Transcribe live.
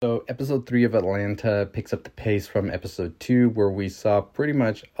So, episode 3 of Atlanta picks up the pace from episode 2, where we saw pretty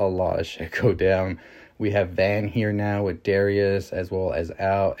much a lot of shit go down. We have Van here now with Darius, as well as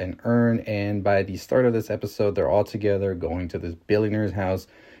Al and Earn, and by the start of this episode, they're all together going to this billionaire's house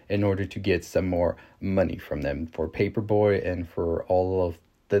in order to get some more money from them for Paperboy and for all of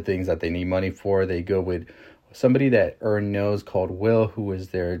the things that they need money for. They go with somebody that Earn knows called Will, who is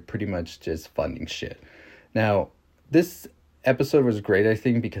there pretty much just funding shit. Now, this episode was great, I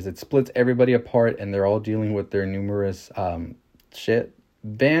think, because it splits everybody apart and they're all dealing with their numerous shit.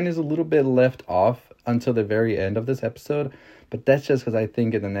 Van is a little bit left off until the very end of this episode, but that's just because I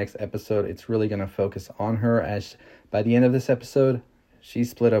think in the next episode it's really going to focus on her, as by the end of this episode she's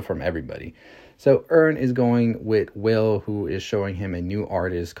split up from everybody. So Earn is going with Will, who is showing him a new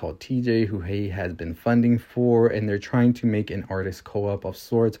artist called TJ, who he has been funding for, and they're trying to make an artist co-op of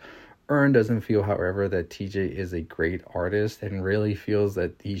sorts. Earn doesn't feel, however, that TJ is a great artist and really feels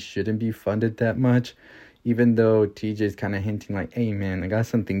that he shouldn't be funded that much, even though TJ's kind of hinting like, hey man, I got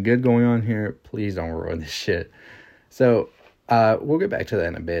something good going on here, please don't ruin this shit. So we'll get back to that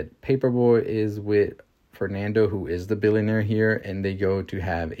in a bit. Paperboy is with Fernando, who is the billionaire here, and they go to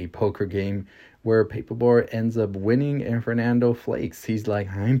have a poker game where Paperboy ends up winning and Fernando flakes. He's like,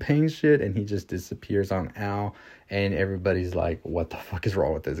 I ain't paying shit, and he just disappears on Al, and everybody's like, what the fuck is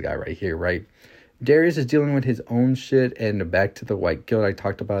wrong with this guy right here, right? Darius is dealing with his own shit, and back to the White Guild I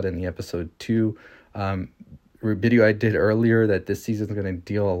talked about in the episode 2 video I did earlier, that this season is going to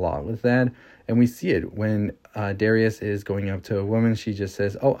deal a lot with that. And we see it when Darius is going up to a woman. She just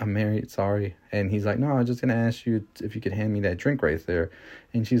says, oh, I'm married, sorry. And he's like, no, I'm just going to ask you if you could hand me that drink right there.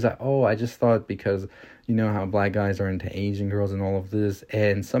 And she's like, oh, I just thought because you know how black guys are into Asian girls and all of this.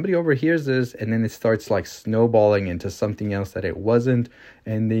 And somebody overhears this, and then it starts like snowballing into something else that it wasn't.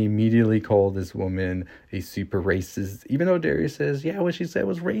 And they immediately call this woman a super racist, even though Darius says, yeah, what she said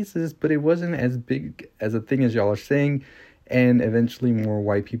was racist, but it wasn't as big as a thing as y'all are saying. And eventually more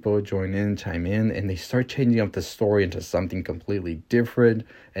white people join in, chime in, and they start changing up the story into something completely different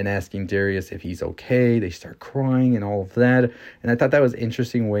and asking Darius if he's okay. They start crying and all of that. And I thought that was an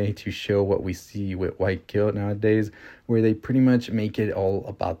interesting way to show what we see with White Guilt nowadays, where they pretty much make it all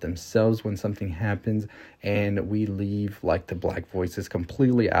about themselves when something happens, and we leave like the black voices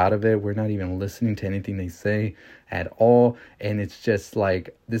completely out of it. We're not even listening to anything they say at all. And it's just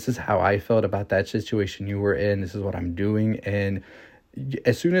like, this is how I felt about that situation you were in. This is what I'm doing. And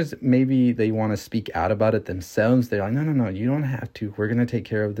as soon as maybe they want to speak out about it themselves, they're like, no, you don't have to. We're going to take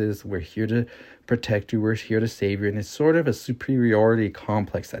care of this. We're here to protect you. We're here to save you. And it's sort of a superiority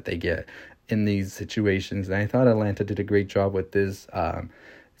complex that they get in these situations. And I thought Atlanta did a great job with this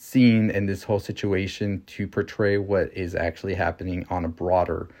scene and this whole situation to portray what is actually happening on a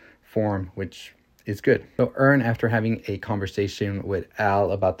broader form, which is good. So Earn, after having a conversation with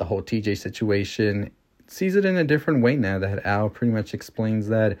Al about the whole TJ situation, sees it in a different way now that Al pretty much explains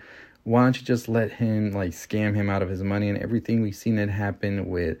that, why don't you just let him like scam him out of his money and everything. We've seen it happen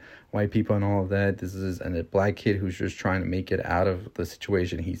with white people and all of that. This is a black kid who's just trying to make it out of the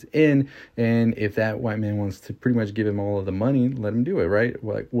situation he's in. And if that white man wants to pretty much give him all of the money, let him do it, right?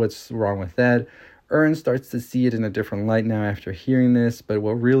 Like, what's wrong with that? Earn starts to see it in a different light now after hearing this. But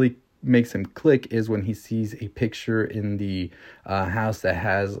what really makes him click is when he sees a picture in the house that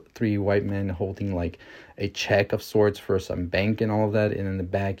has 3 white men holding like a check of sorts for some bank and all of that, and in the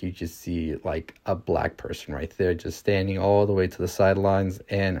back you just see like a black person right there just standing all the way to the sidelines.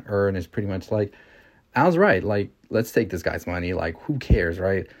 And Earn is pretty much like, Al's right, like, let's take this guy's money, like, who cares,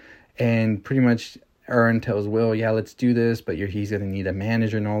 right? And pretty much Earn tells Will, yeah, let's do this, but he's going to need a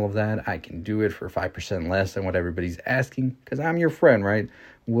manager and all of that. I can do it for 5% less than what everybody's asking because I'm your friend, right?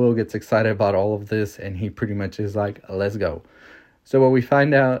 Will gets excited about all of this, and he pretty much is like, let's go. So what we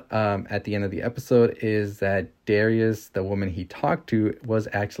find out at the end of the episode is that Darius, the woman he talked to, was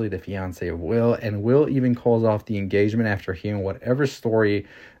actually the fiance of Will. And Will even calls off the engagement after hearing whatever story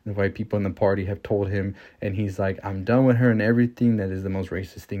the white people in the party have told him. And he's like, I'm done with her and everything. That is the most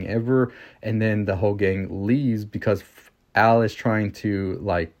racist thing ever. And then the whole gang leaves because Al is trying to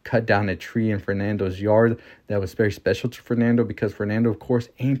like cut down a tree in Fernando's yard that was very special to Fernando, because Fernando, of course,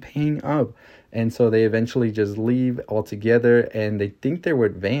 ain't paying up. And so they eventually just leave altogether, and they think they're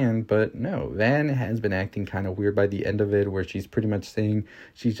with Van, but no, Van has been acting kind of weird by the end of it, where she's pretty much saying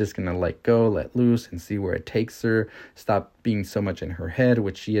she's just going to let go, let loose, and see where it takes her, stop being so much in her head,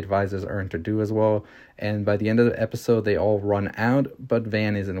 which she advises Earn to do as well. And by the end of the episode, they all run out, but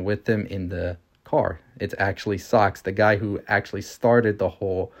Van isn't with them in the car. It's actually Socks, the guy who actually started the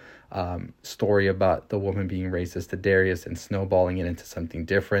whole story about the woman being racist to Darius and snowballing it into something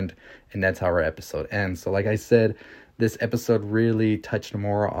different. And that's how our episode ends. So like I said, This episode really touched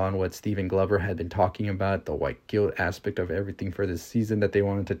more on what Stephen Glover had been talking about, the white guilt aspect of everything for this season that they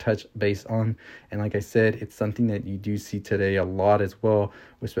wanted to touch base on. And like I said, it's something that you do see today a lot as well,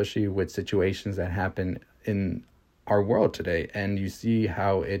 especially with situations that happen in our world today. And you see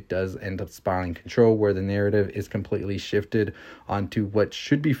how it does end up spiraling control, where the narrative is completely shifted onto what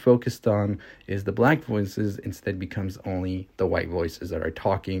should be focused on is the black voices, instead becomes only the white voices that are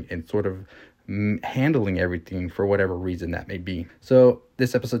talking and sort of handling everything for whatever reason that may be. So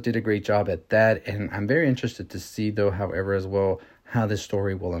this episode did a great job at that, and I'm very interested to see, though, however, as well, how this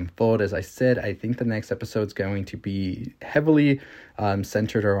story will unfold. As I said, I think the next episode is going to be heavily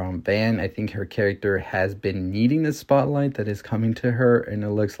centered around Van. I think her character has been needing the spotlight that is coming to her, and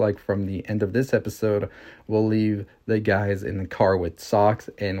it looks like from the end of this episode, we'll leave the guys in the car with Socks,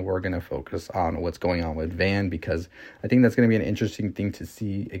 and we're going to focus on what's going on with Van, because I think that's going to be an interesting thing to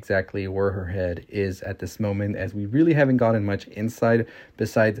see exactly where her head is at this moment, as we really haven't gotten much insight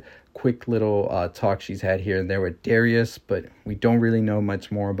besides quick little talk she's had here and there with Darius, but we don't really know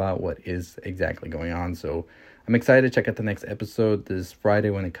much more about what is exactly going on. So I'm excited to check out the next episode this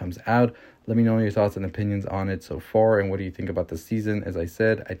Friday when it comes out. Let me know your thoughts and opinions on it so far, and what do you think about the season. As I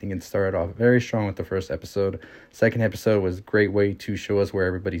said, I think it started off very strong with the first episode. Second episode was a great way to show us where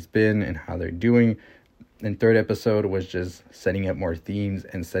everybody's been and how they're doing. And third episode was just setting up more themes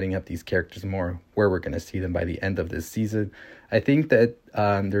and setting up these characters more, where we're going to see them by the end of this season. I think that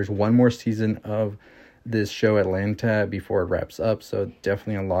there's one more season of this show, Atlanta, before it wraps up. So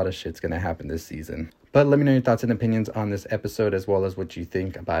definitely a lot of shit's going to happen this season. But let me know your thoughts and opinions on this episode, as well as what you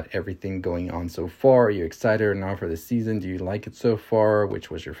think about everything going on so far. Are you excited or not for this season? Do you like it so far?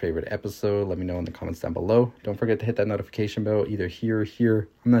 Which was your favorite episode? Let me know in the comments down below. Don't forget to hit that notification bell, either here or here.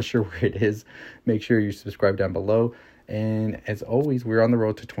 I'm not sure where it is. Make sure you subscribe down below. And as always, we're on the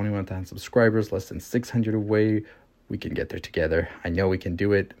road to 21,000 subscribers, less than 600 away. We can get there together. I know we can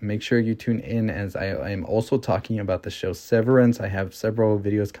do it. Make sure you tune in, as I am also talking about the show Severance. I have several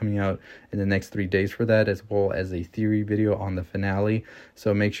videos coming out in the next 3 days for that, as well as a theory video on the finale.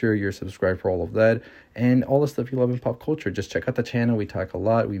 So make sure you're subscribed for all of that and all the stuff you love in pop culture. Just check out the channel. We talk a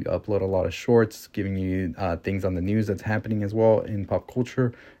lot. We upload a lot of shorts, giving you things on the news that's happening as well in pop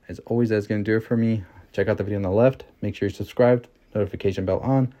culture. As always, that's going to do it for me. Check out the video on the left. Make sure you're subscribed. Notification bell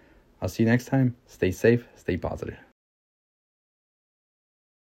on. I'll see you next time. Stay safe. Stay positive.